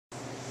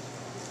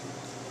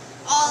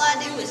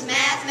do is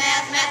math,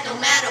 math, math, no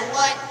matter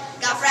what.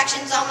 Got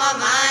fractions on my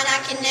mind, I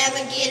can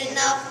never get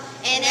enough.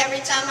 And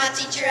every time my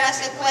teacher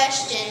asks a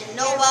question,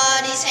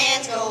 nobody's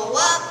hands go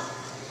up,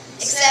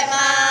 except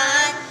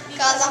mine,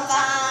 because I'm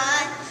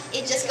fine.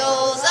 It just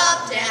goes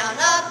up, down,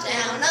 up,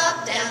 down,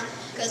 up, down,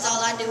 because all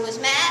I do is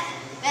math,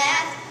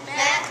 math,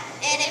 math.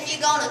 And if you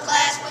go to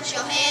class, put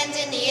your hands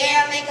in the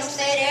air, make them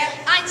stay there.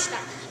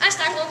 Einstein,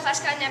 little class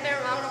guy, never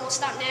around, and won't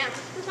stop now.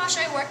 We must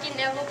show you working,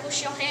 never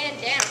push your hand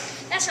down.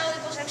 That's how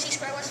equals MC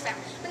squared was found.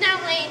 But now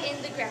I'm laying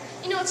in the ground.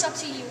 You know it's up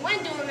to you. When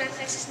doing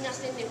math is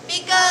nothing new.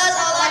 Because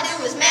all I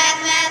do is math,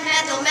 math,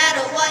 math, no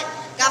matter what.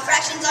 Got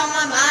fractions on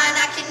my mind,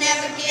 I can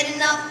never get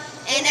enough.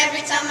 And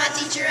every time my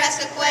teacher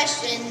asks a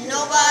question,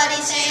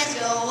 nobody's hands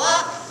go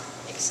up,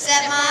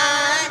 except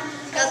mine,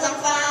 because I'm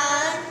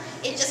fine.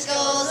 It just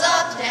goes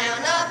up,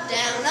 down, up,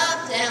 down,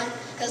 up, down,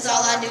 because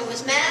all I do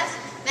is math,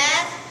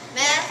 math,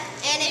 math.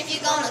 And if you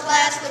go to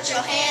class, put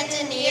your hands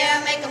in the air,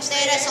 make them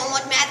stay there. So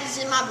much math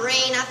is in my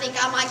brain, I think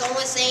I might go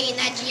insane.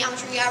 That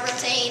geometry I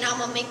retain,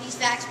 I'ma make these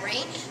facts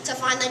rain. To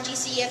find the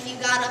GCF, you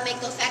gotta make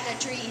those factor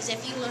trees.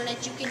 If you learn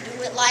it, you can do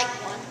it like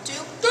 1, 2,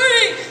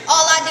 3.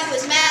 All I do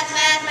is math,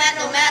 math,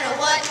 math, no matter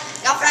what.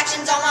 Got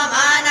fractions on my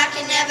mind, I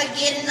can never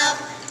get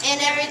enough.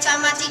 And every time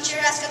my teacher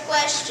asks a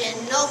question,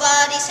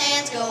 nobody's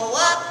hands go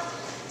up,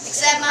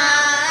 except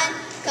mine,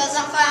 because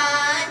I'm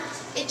fine.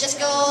 It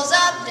just goes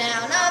up,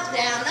 down, up,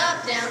 down,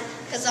 up, down,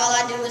 because all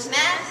I do is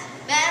math,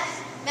 math,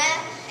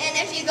 math. And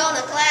if you go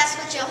to class,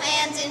 put your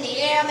hands in the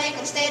air, make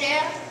them stay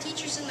there.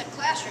 Teachers in the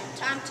classroom,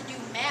 time to do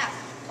math.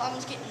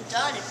 Problems getting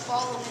done and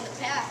following the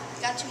path.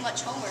 Got too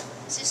much homework,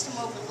 system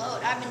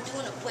overload. I've been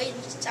doing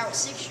equations since I was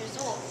 6 years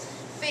old.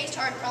 Faced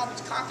hard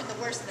problems, conquered the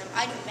worst of them.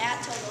 I do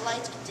math till the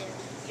lights get dim.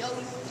 Yo,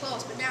 you were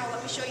close, but now let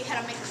me show you how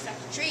to make these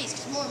factor trees,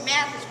 because more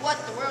math is what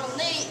the world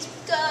needs,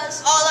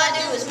 because all I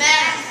do is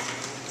math.